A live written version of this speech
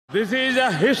This is a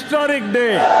historic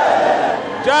day.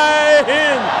 Jai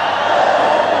Hind!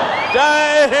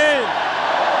 Jai Hind!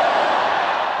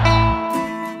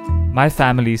 My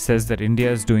family says that India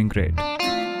is doing great.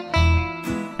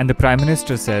 And the Prime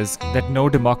Minister says that no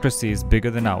democracy is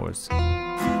bigger than ours.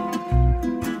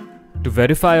 To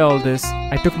verify all this,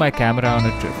 I took my camera on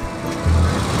a trip.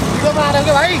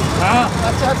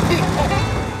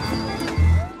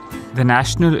 The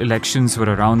national elections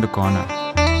were around the corner.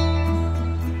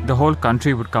 The whole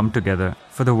country would come together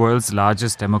for the world's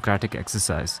largest democratic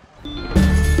exercise.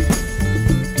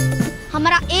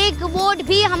 हमारा एक vote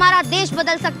भी हमारा देश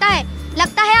बदल सकता है,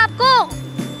 लगता है आपको?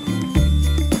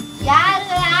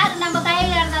 यार ना बताइए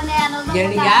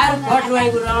यार वोट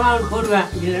वाई गुरावा वोट वा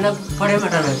इलेना फड़े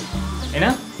मटा ना है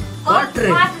ना वोट रे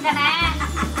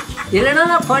इलेना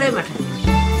ना फड़े मटा.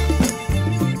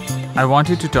 I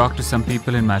wanted to talk to some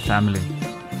people in my family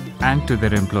and to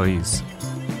their employees.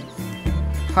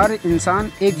 हर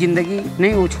इंसान एक जिंदगी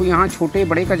नहीं वो यहाँ छोटे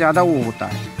बड़े का ज़्यादा वो होता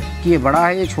है कि ये बड़ा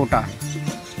है ये छोटा है.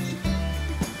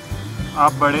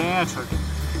 आप बड़े हैं या छोटे?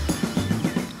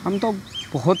 हम तो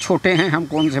बहुत छोटे हैं. हम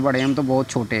कौन से बड़े हैं, हम तो बहुत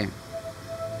छोटे हैं.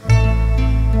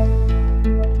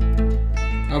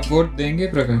 आप वोट देंगे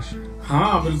प्रकाश?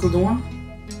 हाँ बिल्कुल दूंगा.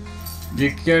 ये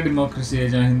क्या डेमोक्रेसी है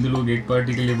जहाँ हिंदू लोग एक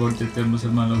पार्टी के लिए वोट देते हैं,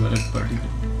 मुसलमान लोग अलग पार्टी के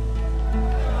लिए?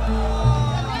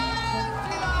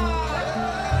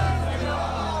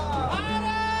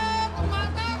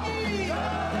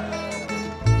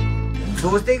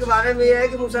 दोस्ती के बारे में ये है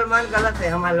कि मुसलमान गलत है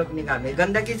हमारे लोग निगाह में.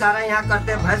 गंदगी सारा यहाँ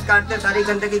करते हैं, भैंस काटते, सारी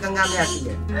गंदगी गंगा में आती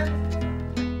है.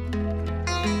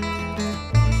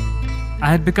 I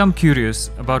had become curious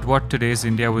about what today's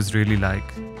India was really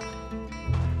like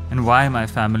and why my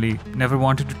family never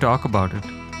wanted to talk about it.